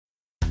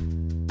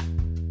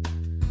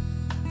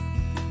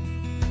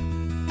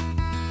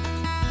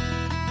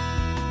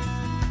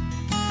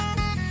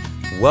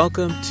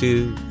Welcome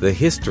to The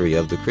History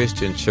of the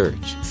Christian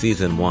Church,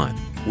 Season 1,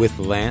 with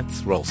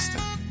Lance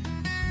Rolston.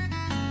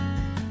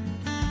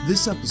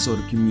 This episode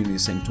of Community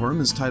Sanctorum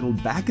is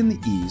titled Back in the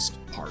East,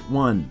 Part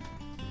 1.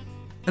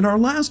 In our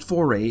last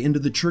foray into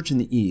the Church in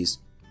the East,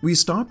 we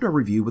stopped our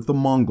review with the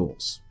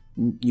Mongols.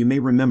 You may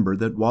remember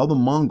that while the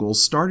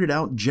Mongols started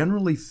out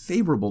generally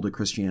favorable to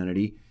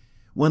Christianity,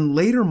 when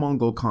later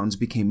Mongol Khans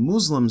became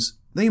Muslims,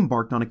 they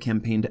embarked on a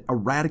campaign to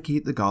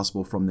eradicate the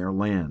gospel from their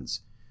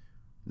lands.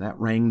 That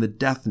rang the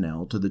death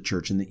knell to the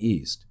Church in the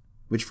East,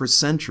 which for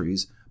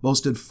centuries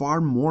boasted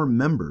far more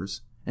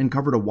members and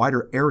covered a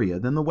wider area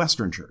than the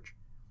Western Church.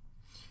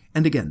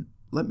 And again,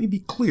 let me be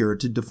clear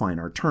to define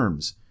our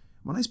terms.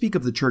 When I speak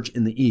of the Church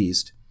in the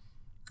East,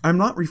 I'm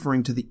not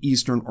referring to the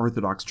Eastern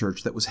Orthodox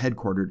Church that was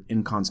headquartered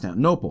in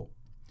Constantinople,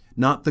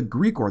 not the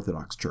Greek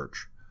Orthodox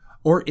Church,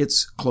 or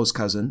its close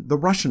cousin, the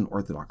Russian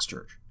Orthodox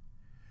Church.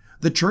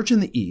 The Church in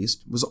the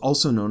East was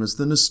also known as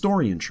the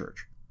Nestorian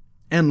Church,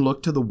 and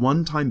looked to the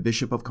one-time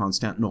Bishop of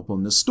Constantinople,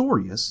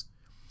 Nestorius,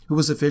 who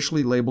was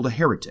officially labeled a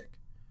heretic,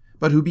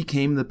 but who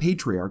became the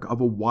patriarch of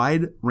a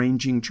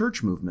wide-ranging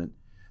church movement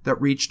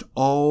that reached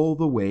all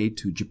the way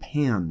to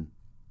Japan.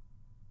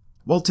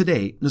 While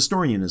today,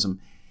 Nestorianism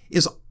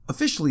is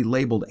officially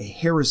labeled a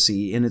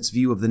heresy in its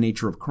view of the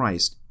nature of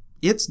Christ,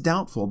 it's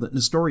doubtful that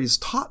Nestorius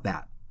taught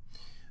that,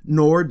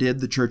 nor did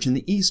the Church in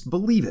the East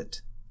believe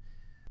it.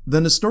 The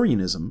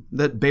Nestorianism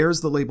that bears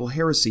the label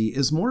heresy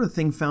is more a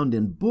thing found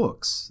in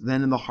books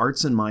than in the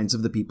hearts and minds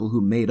of the people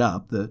who made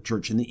up the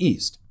Church in the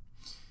East.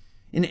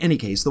 In any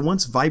case, the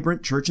once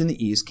vibrant Church in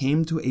the East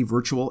came to a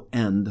virtual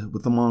end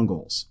with the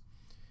Mongols.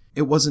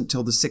 It wasn't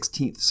till the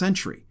 16th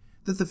century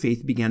that the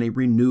faith began a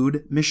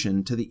renewed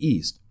mission to the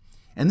East,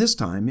 and this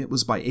time it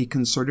was by a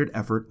concerted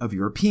effort of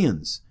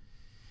Europeans.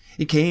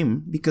 It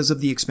came because of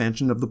the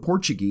expansion of the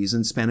Portuguese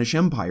and Spanish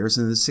empires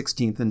in the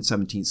 16th and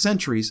 17th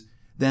centuries,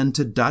 then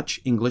to Dutch,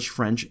 English,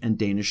 French, and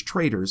Danish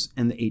traders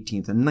in the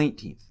 18th and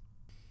 19th.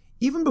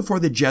 Even before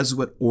the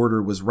Jesuit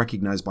order was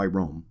recognized by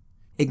Rome,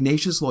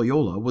 Ignatius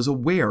Loyola was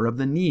aware of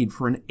the need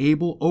for an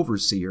able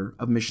overseer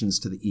of missions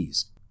to the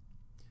East.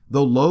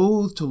 Though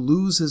loath to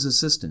lose his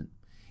assistant,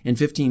 in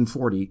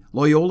 1540,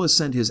 Loyola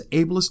sent his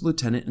ablest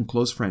lieutenant and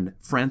close friend,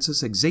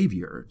 Francis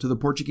Xavier, to the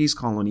Portuguese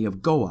colony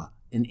of Goa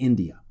in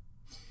India.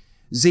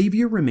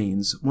 Xavier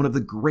remains one of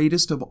the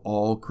greatest of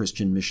all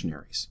Christian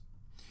missionaries.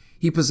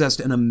 He possessed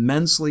an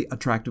immensely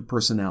attractive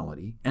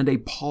personality and a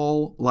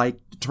Paul-like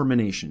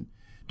determination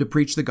to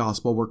preach the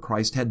gospel where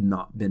Christ had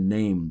not been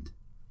named.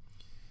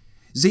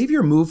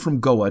 Xavier moved from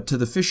Goa to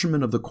the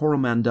fishermen of the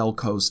Coromandel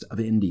coast of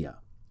India,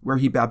 where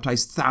he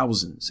baptized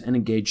thousands and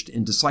engaged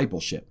in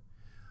discipleship,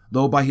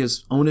 though by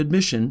his own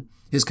admission,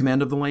 his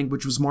command of the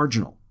language was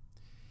marginal.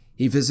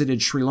 He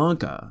visited Sri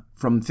Lanka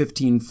from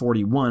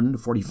 1541 to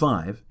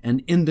 45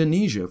 and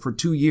Indonesia for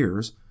 2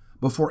 years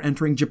before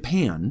entering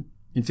Japan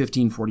in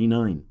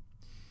 1549.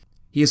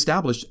 He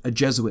established a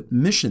Jesuit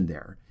mission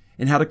there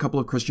and had a couple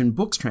of Christian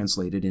books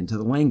translated into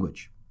the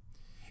language.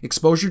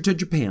 Exposure to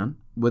Japan,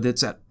 with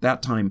its at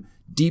that time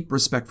deep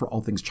respect for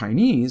all things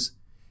Chinese,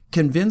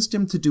 convinced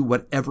him to do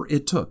whatever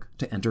it took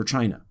to enter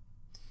China.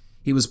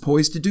 He was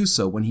poised to do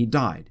so when he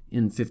died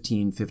in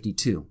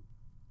 1552.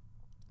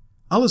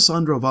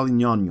 Alessandro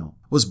Valignano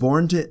was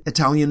born to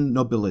Italian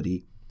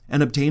nobility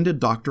and obtained a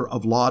Doctor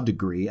of Law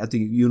degree at the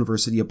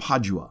University of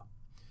Padua.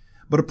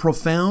 But a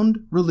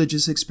profound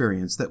religious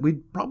experience that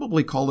we'd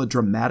probably call a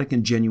dramatic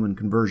and genuine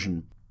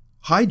conversion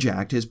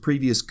hijacked his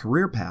previous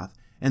career path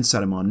and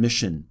set him on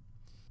mission.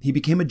 He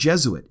became a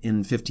Jesuit in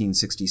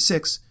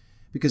 1566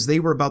 because they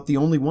were about the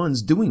only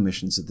ones doing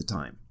missions at the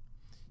time.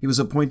 He was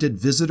appointed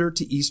visitor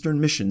to Eastern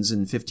missions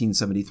in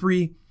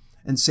 1573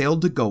 and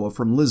sailed to Goa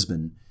from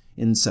Lisbon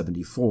in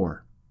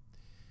 74.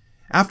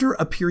 After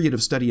a period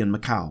of study in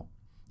Macau,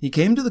 he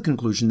came to the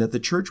conclusion that the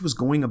church was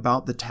going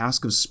about the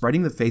task of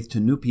spreading the faith to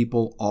new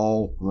people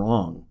all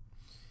wrong.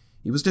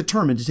 He was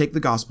determined to take the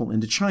gospel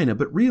into China,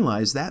 but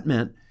realized that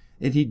meant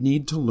that he'd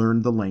need to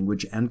learn the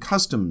language and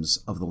customs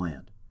of the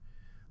land.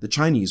 The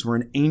Chinese were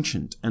an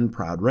ancient and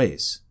proud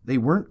race. They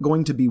weren't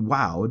going to be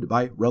wowed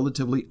by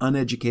relatively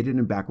uneducated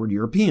and backward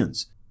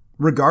Europeans,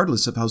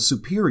 regardless of how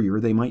superior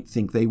they might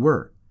think they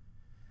were.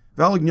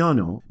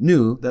 Valignano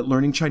knew that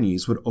learning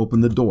Chinese would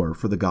open the door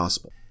for the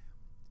gospel.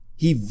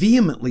 He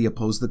vehemently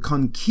opposed the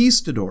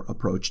conquistador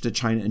approach to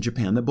China and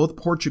Japan that both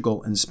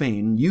Portugal and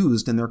Spain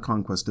used in their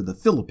conquest of the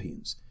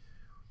Philippines.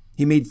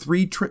 He made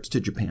 3 trips to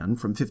Japan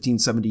from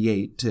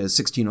 1578 to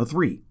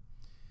 1603.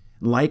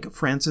 Like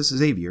Francis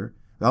Xavier,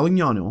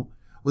 Valignano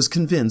was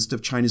convinced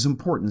of China's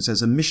importance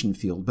as a mission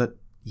field, but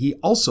he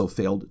also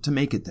failed to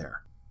make it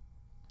there.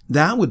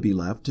 That would be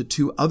left to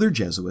 2 other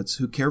Jesuits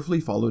who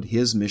carefully followed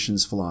his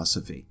mission's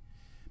philosophy,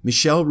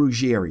 Michel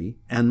Ruggieri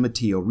and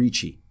Matteo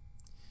Ricci.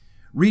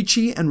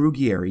 Ricci and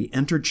Ruggieri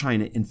entered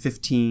China in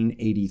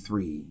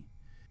 1583.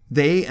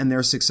 They and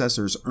their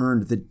successors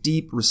earned the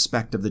deep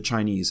respect of the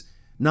Chinese,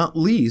 not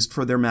least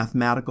for their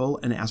mathematical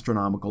and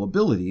astronomical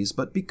abilities,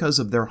 but because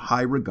of their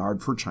high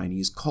regard for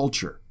Chinese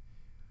culture.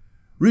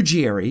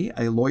 Ruggieri,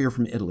 a lawyer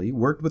from Italy,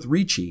 worked with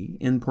Ricci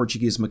in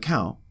Portuguese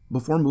Macau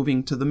before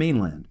moving to the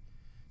mainland.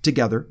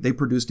 Together, they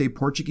produced a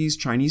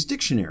Portuguese-Chinese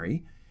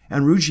dictionary,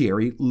 and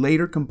Ruggieri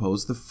later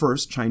composed the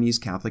first Chinese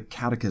Catholic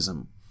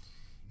catechism.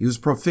 He was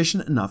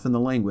proficient enough in the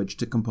language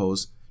to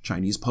compose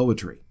Chinese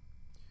poetry.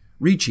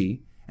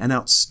 Ricci, an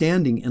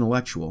outstanding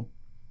intellectual,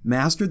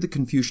 mastered the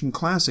Confucian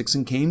classics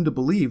and came to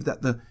believe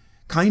that the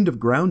kind of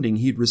grounding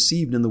he'd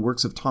received in the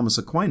works of Thomas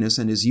Aquinas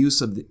and his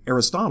use of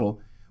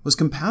Aristotle was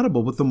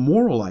compatible with the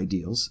moral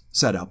ideals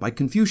set out by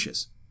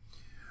Confucius.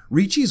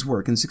 Ricci's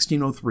work in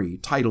 1603,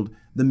 titled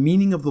The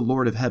Meaning of the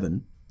Lord of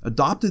Heaven,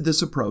 adopted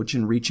this approach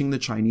in reaching the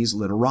Chinese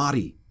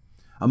literati,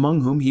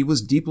 among whom he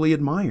was deeply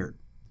admired.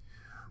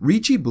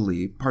 Ricci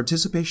believed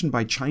participation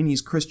by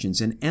Chinese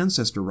Christians in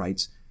ancestor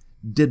rites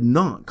did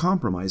not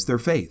compromise their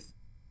faith.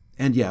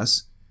 And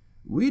yes,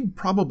 we'd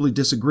probably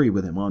disagree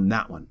with him on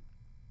that one.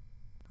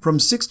 From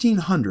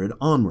 1600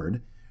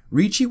 onward,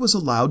 Ricci was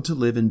allowed to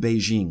live in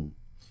Beijing.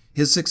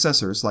 His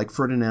successors, like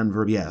Ferdinand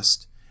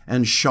Verbiest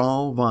and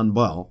Charles von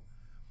Buell,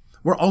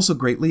 were also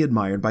greatly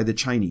admired by the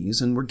Chinese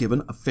and were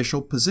given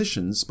official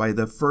positions by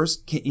the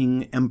first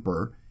Qing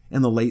emperor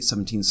in the late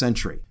 17th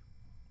century.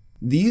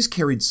 These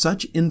carried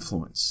such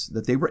influence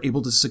that they were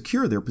able to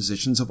secure their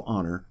positions of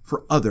honor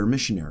for other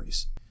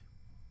missionaries.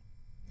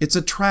 It's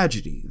a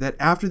tragedy that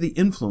after the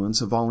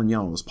influence of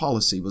Valignano's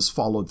policy was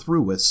followed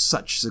through with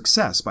such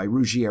success by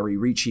Ruggieri,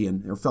 Ricci,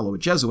 and their fellow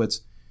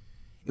Jesuits,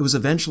 it was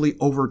eventually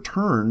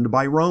overturned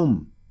by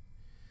Rome.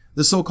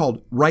 The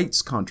so-called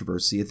rights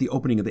controversy at the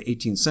opening of the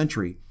 18th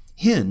century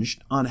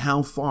hinged on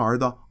how far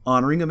the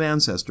honoring of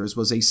ancestors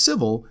was a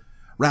civil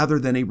rather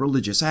than a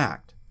religious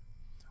act.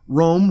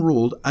 Rome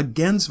ruled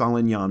against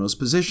Valignano's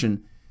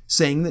position,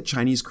 saying that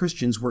Chinese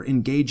Christians were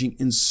engaging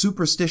in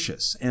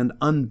superstitious and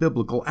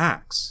unbiblical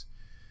acts.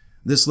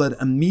 This led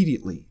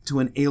immediately to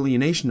an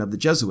alienation of the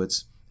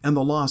Jesuits and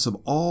the loss of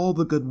all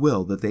the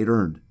goodwill that they'd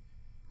earned.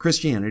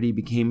 Christianity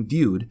became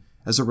viewed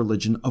as a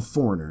religion of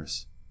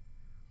foreigners.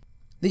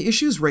 The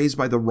issues raised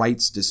by the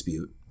rights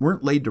dispute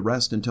weren't laid to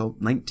rest until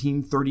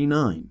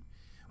 1939,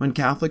 when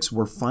Catholics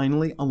were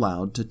finally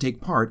allowed to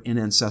take part in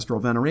ancestral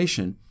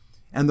veneration,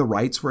 and the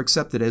rites were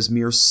accepted as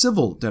mere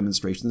civil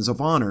demonstrations of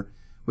honor,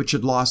 which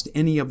had lost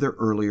any of their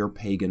earlier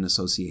pagan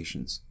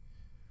associations.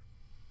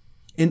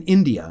 In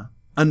India,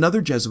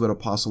 another Jesuit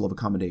apostle of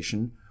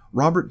accommodation,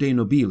 Robert de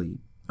Nobili,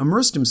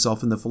 immersed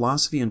himself in the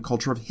philosophy and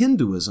culture of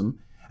Hinduism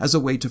as a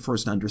way to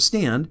first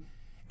understand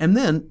and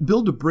then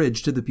build a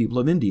bridge to the people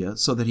of India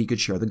so that he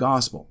could share the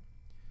gospel.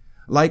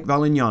 Like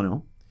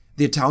Valignano,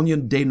 the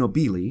Italian de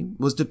Nobili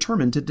was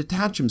determined to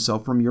detach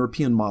himself from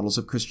European models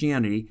of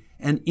Christianity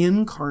and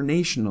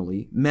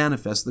incarnationally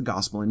manifest the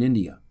gospel in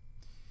India.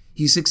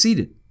 He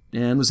succeeded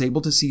and was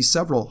able to see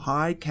several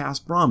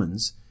high-caste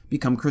Brahmins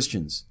become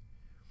Christians.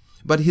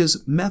 But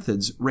his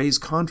methods raised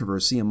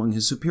controversy among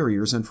his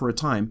superiors, and for a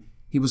time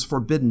he was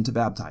forbidden to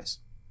baptize.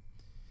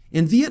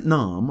 In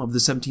Vietnam of the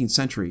 17th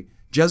century,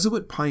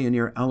 Jesuit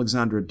pioneer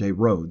Alexandre de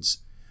Rhodes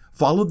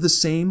followed the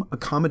same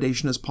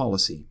accommodationist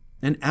policy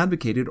and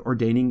advocated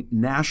ordaining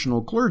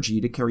national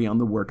clergy to carry on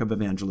the work of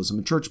evangelism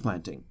and church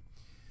planting.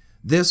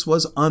 This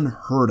was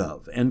unheard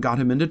of and got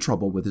him into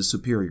trouble with his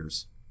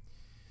superiors.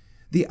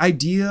 The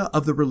idea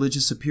of the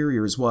religious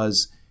superiors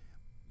was,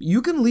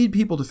 you can lead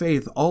people to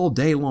faith all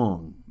day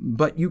long,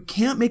 but you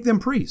can't make them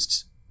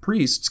priests.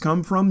 Priests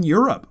come from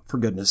Europe, for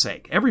goodness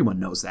sake.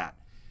 Everyone knows that.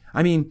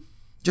 I mean,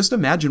 just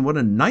imagine what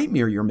a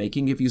nightmare you're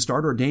making if you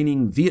start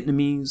ordaining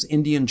Vietnamese,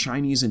 Indian,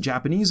 Chinese, and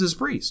Japanese as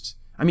priests.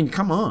 I mean,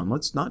 come on,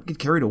 let's not get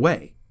carried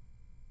away.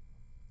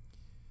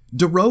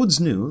 De Rhodes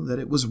knew that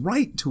it was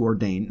right to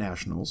ordain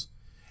nationals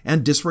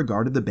and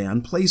disregarded the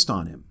ban placed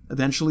on him,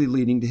 eventually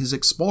leading to his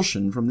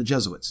expulsion from the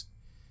Jesuits.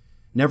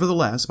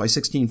 Nevertheless, by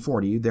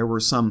 1640, there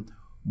were some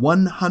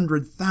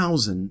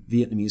 100,000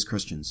 Vietnamese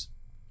Christians.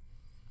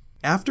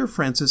 After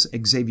Francis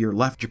Xavier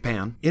left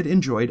Japan, it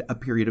enjoyed a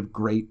period of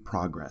great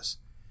progress.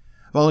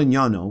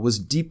 Valignano was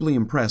deeply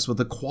impressed with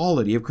the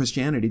quality of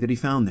Christianity that he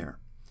found there.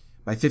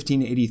 By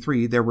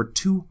 1583, there were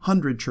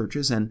 200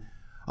 churches and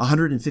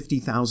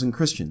 150,000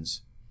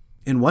 Christians.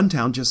 In one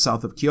town just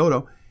south of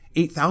Kyoto,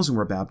 8,000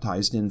 were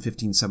baptized in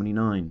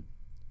 1579.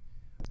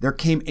 There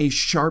came a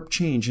sharp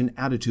change in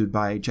attitude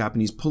by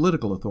Japanese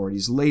political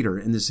authorities later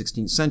in the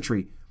 16th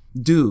century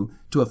due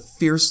to a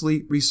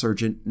fiercely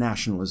resurgent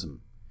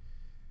nationalism.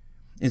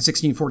 In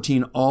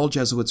 1614, all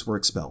Jesuits were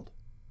expelled.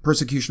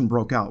 Persecution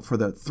broke out for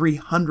the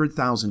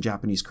 300,000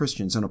 Japanese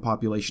Christians in a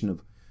population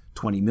of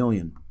 20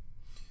 million.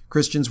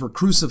 Christians were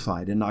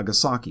crucified in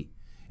Nagasaki,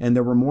 and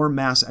there were more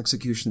mass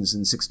executions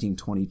in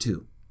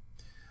 1622.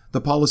 The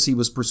policy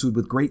was pursued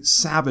with great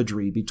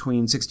savagery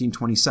between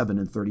 1627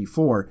 and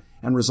 34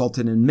 and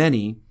resulted in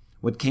many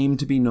what came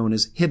to be known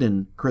as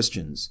hidden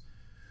Christians,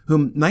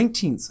 whom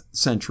 19th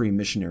century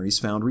missionaries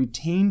found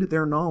retained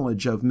their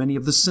knowledge of many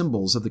of the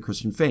symbols of the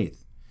Christian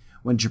faith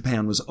when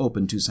Japan was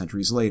opened 2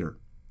 centuries later.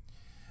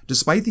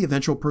 Despite the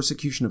eventual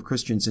persecution of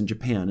Christians in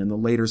Japan in the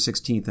later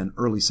 16th and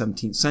early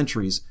 17th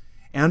centuries,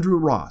 Andrew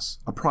Ross,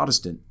 a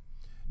Protestant,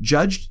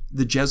 judged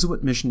the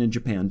Jesuit mission in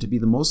Japan to be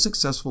the most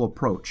successful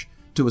approach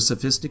to a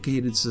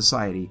sophisticated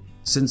society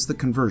since the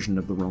conversion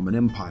of the Roman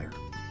Empire.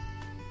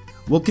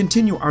 We'll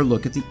continue our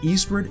look at the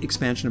eastward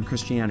expansion of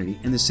Christianity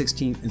in the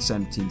 16th and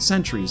 17th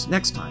centuries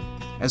next time,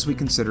 as we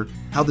consider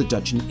how the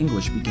Dutch and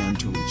English began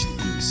to reach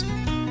the East.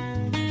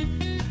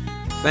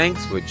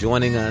 Thanks for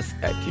joining us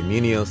at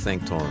Communio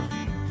Sanctorum.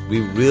 We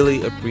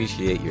really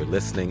appreciate your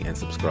listening and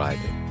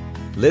subscribing.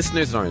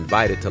 Listeners are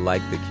invited to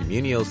like the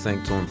Communio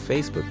Sanctorum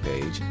Facebook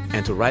page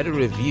and to write a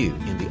review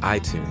in the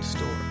iTunes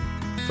Store.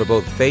 For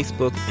both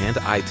Facebook and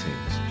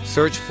iTunes,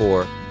 search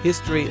for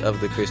History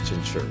of the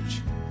Christian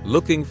Church.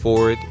 Looking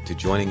forward to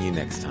joining you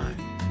next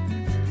time.